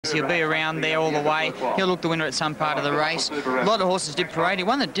He'll be around there all the way. He'll look the winner at some part of the race. A lot of horses did parade.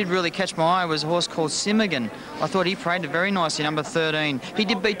 One that did really catch my eye was a horse called Simigan. I thought he paraded very nicely, number 13. He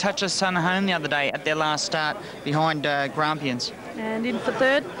did beat Touch of Sun home the other day at their last start behind Grampians. And in for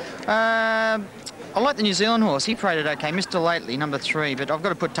third? I like the New Zealand horse. He paraded okay. Mr. Lately, number 3. But I've got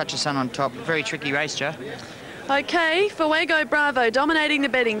to put Touch of Sun on top. Very tricky race, Joe. OK, Fuego Bravo dominating the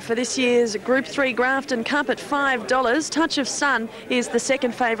betting for this year's Group 3 Grafton Cup at $5. Touch of Sun is the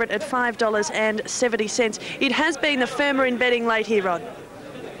second favourite at $5.70. It has been the firmer in betting late here, Rod.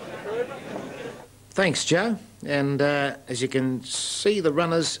 Thanks, Joe. And as you can see, the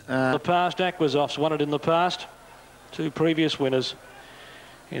runners... The past, Aquasoft's won it in the past. 2 previous winners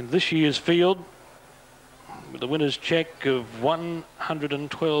in this year's field. With the winner's cheque of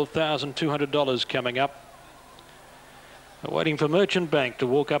 $112,200 coming up. Waiting for Merchant Bank to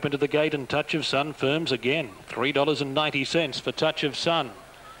walk up into the gate, and Touch of Sun firms again. $3.90 for Touch of Sun.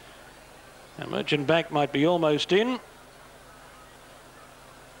 And Merchant Bank might be almost in.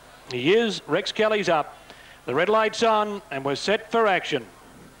 He is. Rex Kelly's up. The red light's on, and we're set for action.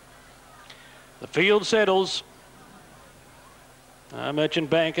 The field settles. Merchant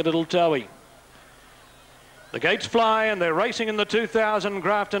Bank a little towy. The gates fly, and they're racing in the 2000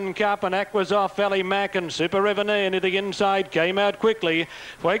 Grafton Cup, and Aquasoft, Valley Mac and Super Reveneer near the inside came out quickly.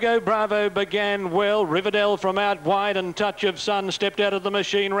 Fuego Bravo began well. Riverdale from out wide, and Touch of Sun stepped out of the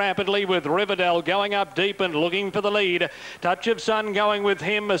machine rapidly, with Riverdale going up deep and looking for the lead. Touch of Sun going with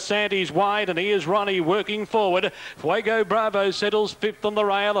him. Sandy's wide, and here's Ronnie working forward. Fuego Bravo settles 5th on the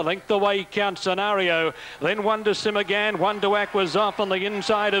rail. A length away Count Scenario. Then 1 to Simigan, 1 to Aquasoft on the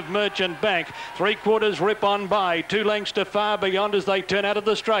inside of Merchant Bank. 3/4 Rip On By, 2 lengths to Far Beyond as they turn out of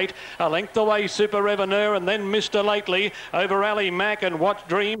the straight. A length away Super Reveneer, and then Mr. Lately over Ali Mac, and What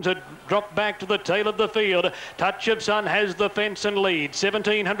Dreams had dropped back to the tail of the field. Touch of Sun has the fence and lead.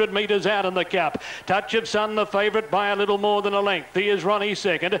 1,700 metres out in the cup. Touch of Sun the favourite by a little more than a length. Here's Ronnie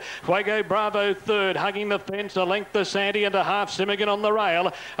second. Fuego Bravo third, hugging the fence. A length to Sandy and a half Simigan on the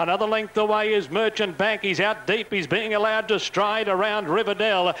rail. Another length away is Merchant Bank. He's out deep. He's being allowed to stride around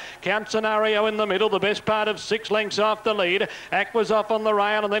Riverdale. Count Scenario in the middle, the best part of 6 lengths off the lead. Aquasoft on the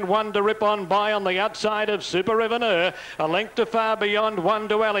rail, and then 1 to Rip On By on the outside of Super Reveneer. A length to Far Beyond, 1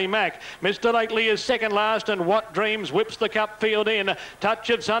 to Ali Mac. Mr. Lately is second last, and What Dreams whips the cup field in. Touch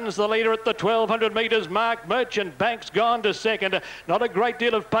of Sun's the leader at the 1,200 metres mark. Merchant Bank's gone to second. Not a great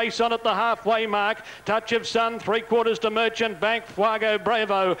deal of pace on at the halfway mark. Touch of Sun 3/4 to Merchant Bank. Fuego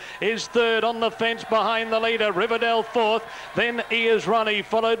Bravo is third on the fence behind the leader. Riverdale fourth. Then Ears Ronnie,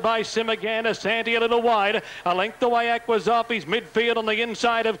 followed by Simigan. Sandy a little wide. A length away Aquasoft. He's midfield on the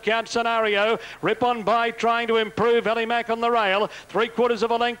inside of Count Scenario. Rip On By trying to improve. Ali Mac on the rail. 3/4 of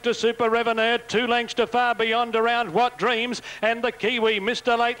a length to Super Reveneer. 2 lengths to Far Beyond around What Dreams. And the Kiwi,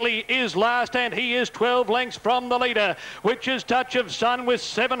 Mr. Lately, is last, and he is 12 lengths from the leader, which is Touch of Sun with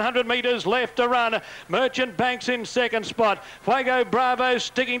 700 metres left to run. Merchant Bank's in second spot. Fuego Bravo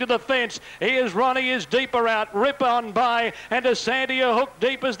sticking to the fence. Here's Ronnie is deeper out. Rip On By and a Sandy a hook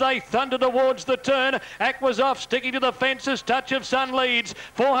deep as they thunder towards the turn. Aquasoft sticking to the fences. Touch of Sun leads.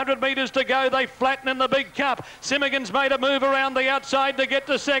 400 metres to go. They flatten in the big cup. Simigan's made a move around the outside to get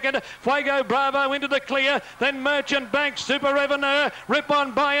to second. Fuego Bravo into the clear. Then Merchant Bank, Super Reveneer, Rip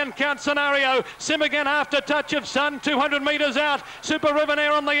On By and Count Scenario. Simigan after Touch of Sun, 200 metres out. Super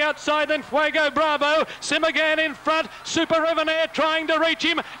Reveneer on the outside. Then Fuego Bravo. Simigan in front. Super Reveneer trying to reach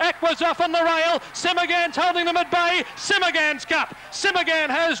him. Aquasoft on the rail. Simigan's holding them at bay. Simigan's cup. Simigan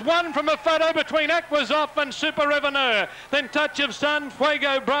has won from a photo between Aquasoft and Super Reveneer. Then Touch of Sun,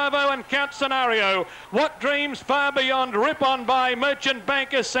 Fuego Bravo and Count Scenario. What Dreams, Far Beyond, Rip On By, Merchant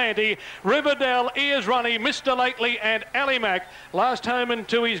Bank, Sandy, Riverdale, Ears Ronnie, Mr. Lately and Ali Mac. Last home in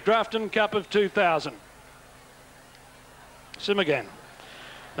Tui's Grafton Cup of 2000. Simigan.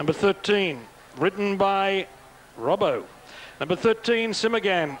 Number 13, ridden by Robbo. Number 13,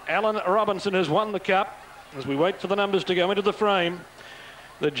 Simigan. Alan Robinson has won the cup. As we wait for the numbers to go into the frame,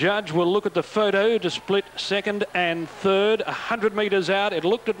 the judge will look at the photo to split second and third. 100 metres out, it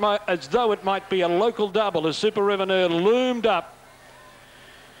looked as though it might be a local double as Super Reveneer loomed up.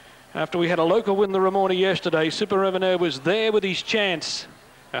 After we had a local win the Ramornie yesterday, Super Reveneer was there with his chance.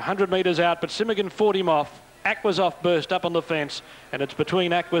 100 metres out, but Simigan fought him off. Aquasoft burst up on the fence, and it's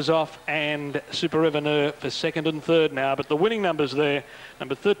between Aquasoft and Super Reveneer for second and third now. But the winning numbers there.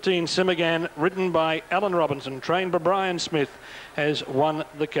 Number 13, Simigan, ridden by Alan Robinson, trained by Brian Smith, has won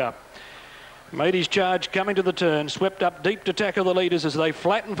the cup. Made his charge coming to the turn, swept up deep to tackle the leaders as they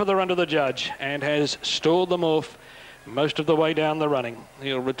flatten for the run to the judge, and has stalled them off most of the way down the running.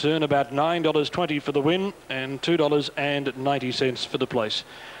 He'll return about $9.20 for the win and $2.90 for the place.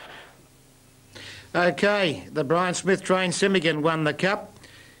 OK, the Brian Smith trained Simigan won the Cup.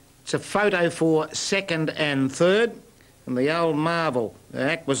 It's a photo for second and third. And the old marvel,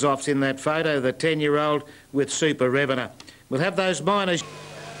 Aquasoft's in that photo, the 10-year-old with Super Revener. We'll have those minors.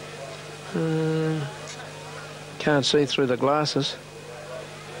 Can't see through the glasses.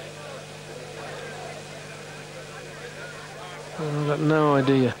 I've got no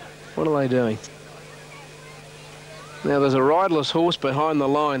idea. What are they doing? Now there's a riderless horse behind the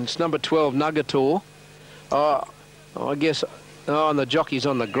line. It's number 12, Nugator. Oh, I guess. Oh, and the jockey's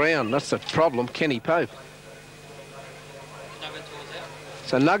on the ground. That's the problem. Kenny Pope.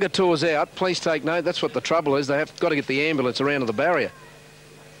 So Nugator's out. Please take note. That's what the trouble is. They have got to get the ambulance around to the barrier.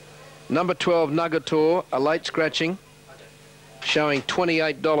 Number 12, Nugator, a late scratching, showing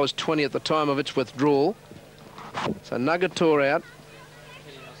 $28.20 at the time of its withdrawal. So Nugator out.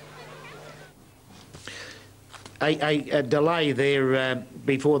 A delay there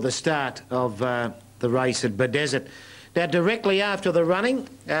before the start of the race at Bedesert. Now, directly after the running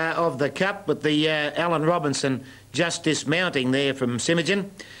of the Cup, with the Alan Robinson just dismounting there from Simigan,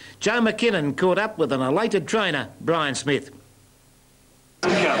 Joe McKinnon caught up with an elated trainer, Brian Smith.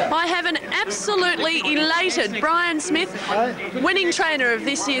 I have an absolutely elated Brian Smith, winning trainer of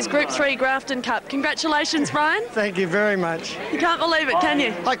this year's Group 3 Grafton Cup. Congratulations, Brian. Thank you very much. You can't believe it, can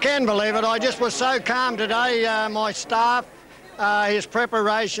you? I can believe it. I just was so calm today. My staff, his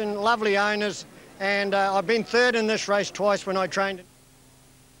preparation, lovely owners, and I've been third in this race twice when I trained.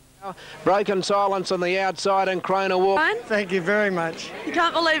 Broken silence on the outside and Kroner walk. Brian? Thank you very much. You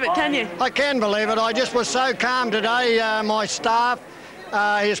can't believe it, can you? I can believe it. I just was so calm today. My staff,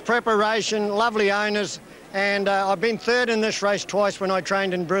 his preparation, lovely owners, and I've been third in this race twice when I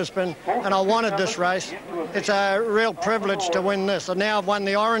trained in Brisbane, and I wanted this race. It's a real privilege to win this. And now I've won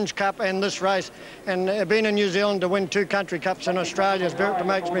the Orange Cup and this race, and being in New Zealand to win 2 country cups in Australia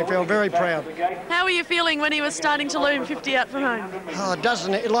makes me feel very proud. How were you feeling when he was starting to loom 50 out from home? Oh,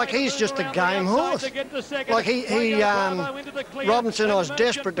 doesn't it? Like, he's just a game horse. Like, Robinson, I was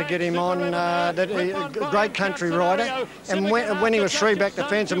desperate to get him on, a great country rider, and when he was 3 back the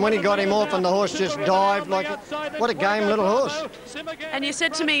fence, and when he got him off and the horse just dived, like, what a game little horse. And you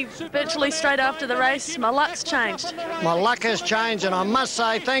said to me virtually straight after the race, my luck's changed. My luck has changed, and I must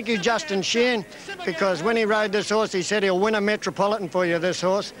say thank you, Justin Sheehan, because when he rode this horse, he said he'll win a Metropolitan for you, this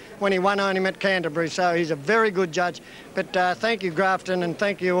horse, when he won on him at Canterbury. So he's a very good judge. But thank you, Grafton, and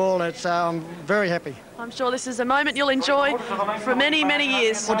thank you all. I'm very happy. I'm sure this is a moment you'll enjoy for many, many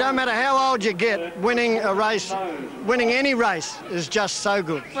years. Well, don't matter how old you get, winning a race, winning any race is just so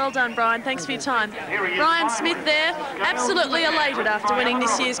good. Well done, Brian. Thanks for your time. Brian Smith there, absolutely elated after winning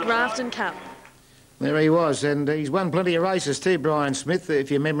this year's Grafton Cup. There he was, and he's won plenty of races too, Brian Smith,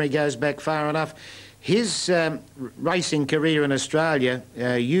 if your memory goes back far enough. His racing career in Australia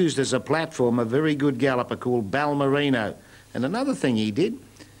used as a platform a very good galloper called Balmerino. And another thing he did,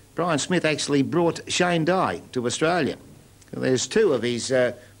 Brian Smith actually brought Shane Dye to Australia. There's 2 of his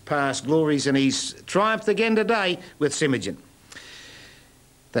past glories, and he's triumphed again today with Simigan.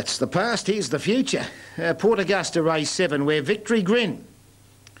 That's the past, here's the future. Port Augusta race 7, where Victory Grin.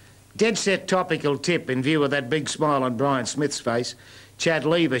 Dead set topical tip in view of that big smile on Brian Smith's face. Chad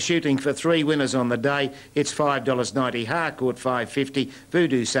Lever shooting for 3 winners on the day. It's $5.90, Harcourt $5.50,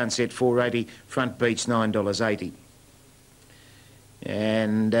 Voodoo Sunset $4.80, Front Beach $9.80.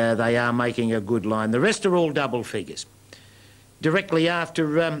 And they are making a good line. The rest are all double figures. Directly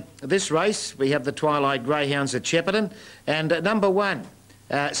after this race, we have the Twilight Greyhounds at Shepparton. And number 1,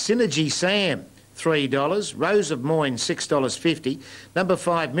 Synergy Sam, $3. Rose of Moyne, $6.50. Number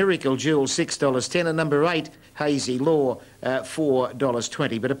 5, Miracle Jewel, $6.10. And number 8, Hazy Law,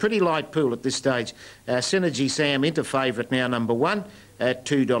 $4.20. But a pretty light pool at this stage. Synergy Sam into favourite now, number 1, at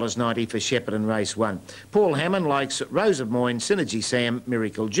 $2.90 for Shepparton Race 1. Paul Hammond likes Rose of Moyne, Synergy Sam,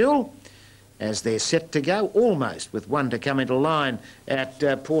 Miracle Jewel, as they're set to go, almost, with 1 to come into line at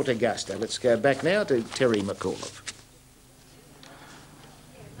Port Augusta. Let's go back now to Terry McAuliffe.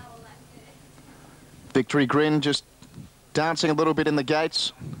 Victory Grin just dancing a little bit in the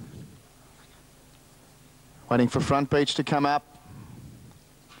gates. Waiting for Front Beach to come up.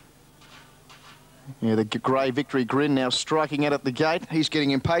 Yeah, the grey Victory Grin now striking out at the gate. He's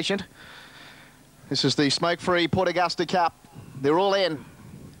getting impatient. This is the smoke-free Port Augusta Cup. They're all in.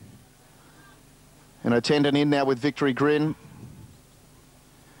 And attendant in now with Victory Grin.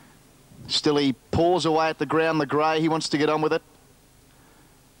 Still he paws away at the ground, the grey. He wants to get on with it.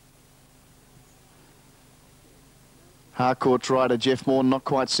 Harcourt's rider Jeff Moore not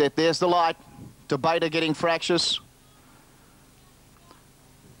quite set. There's the light. Debater getting fractious.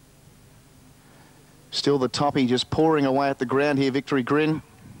 Still the toppy just pouring away at the ground here, Victory Grin.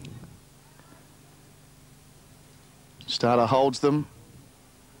 Starter holds them.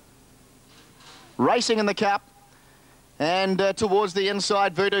 Racing in the cup. And towards the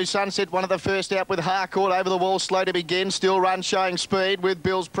inside, Voodoo Sunset, one of the first out with Harcourt over the wall, slow to begin. Still Run showing speed with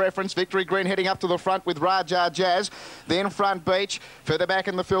Bill's Preference. Victory Green heading up to the front with Raja Jazz. Then Front Beach. Further back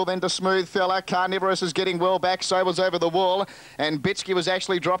in the field, then to Smooth Fella. Carnivorous is getting well back, so was Over the Wall. And Bitsky was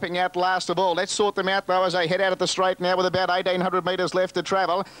actually dropping out last of all. Let's sort them out, though, as they head out at the straight now with about 1,800 metres left to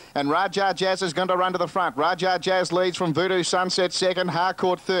travel. And Raja Jazz is going to run to the front. Raja Jazz leads from Voodoo Sunset second,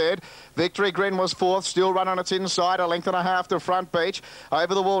 Harcourt third. Victory Grin was fourth, Still Run on its inside, a length and a half to Front Beach.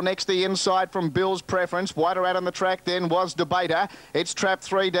 Over the wall next the inside from Bill's Preference. Wider out on the track then was Debater. It's trapped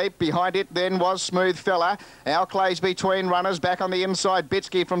 3 deep. Behind it then was Smooth Fella. Clay's between runners. Back on the inside,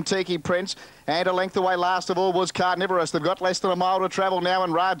 Bitsky from Tiki Prince. And a length away last of all was Carnivorous. They've got less than a mile to travel now,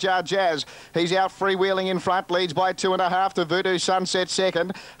 and Raja Jazz, he's out freewheeling in front, leads by 2.5 to Voodoo Sunset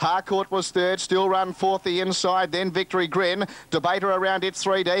second. Harcourt was third, Still Run fourth the inside, then Victory Grin. Debater around it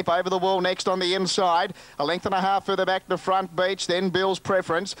 3 deep, Over the wall next on the inside. A length and a half further back to Front Beach, then Bill's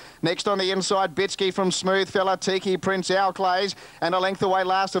Preference. Next on the inside, Bitsky from Smooth Fella, Tiki Prince, Clays, and a length away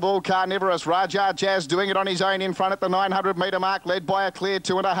last of all Carnivorous. Raja Jazz doing it on his own in front at the 900 metre mark, led by a clear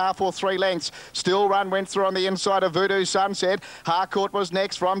 2.5 or 3 lengths. Still Run went through on the inside of Voodoo Sunset. Harcourt was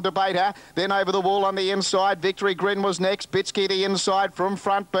next from Debater. Then Over the wall on the inside. Victory Grin was next. Bitsky the inside from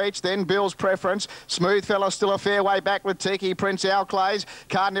Front Beach. Then Bill's Preference. Smooth Fella still a fair way back with Tiki Prince, Clays.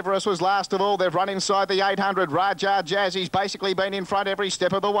 Carnivorous was last of all. They've run inside the 800. Raja Jazz, he's basically been in front every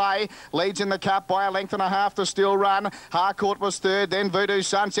step of the way. Leads in the cup by a length and a half to Still Run. Harcourt was third. Then Voodoo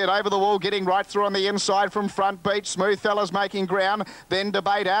Sunset over the wall, getting right through on the inside from Front Beach. Smooth Fella's making ground. Then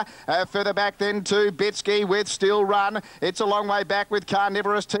Debater. Further back then to Bitsky with Still Run. It's a long way back with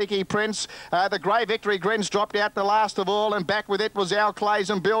Carnivorous, Tiki Prince. The grey Victory Grin's dropped out the last of all, and back with it was Clays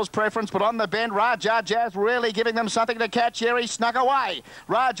and Bill's Preference. But on the bend, Raja Jazz really giving them something to catch here. He snuck away.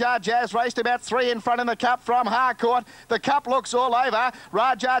 Raja Jazz raced about 3 in front in the cup from Harcourt. The cup looks all over.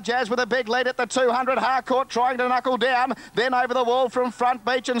 Raja Jazz with a big lead at the 200. Harcourt trying to knuckle down. Then Over the wall from Front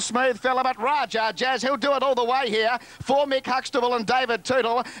Beach and Smooth Fella. But Raja Jazz, he'll do it all the way here for Mick Huxtable and David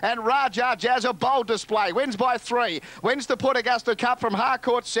Tootle. And Raja Jazz, a bold display. Wins by 3. Wins the Port Augusta Cup from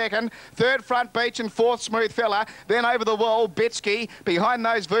Harcourt second. Third Front Beach and fourth Smooth Fella. Then Over the wall, Bitsky. Behind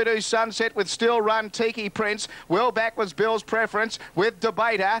those Voodoo Sunset with Still Run, Tiki Prince. Well back was Bill's Preference with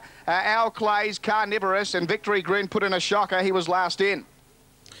Debater. Clays, Carnivorous, and Victory Grin put in a shocker. He was last in.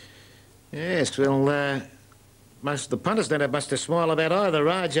 Yes, well, most of the punters don't have much to smile about either.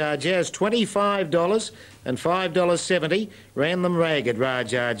 Raja Jazz, $25 and $5.70. Ran them ragged,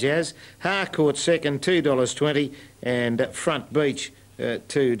 Raja Jazz. Harcourt second, $2.20. And Front Beach,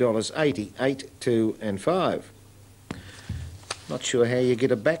 $2.80. 8, 2 and 5. Not sure how you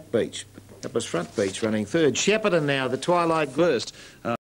get a back beach. That was Front Beach running third. Shepparton now, the Twilight first.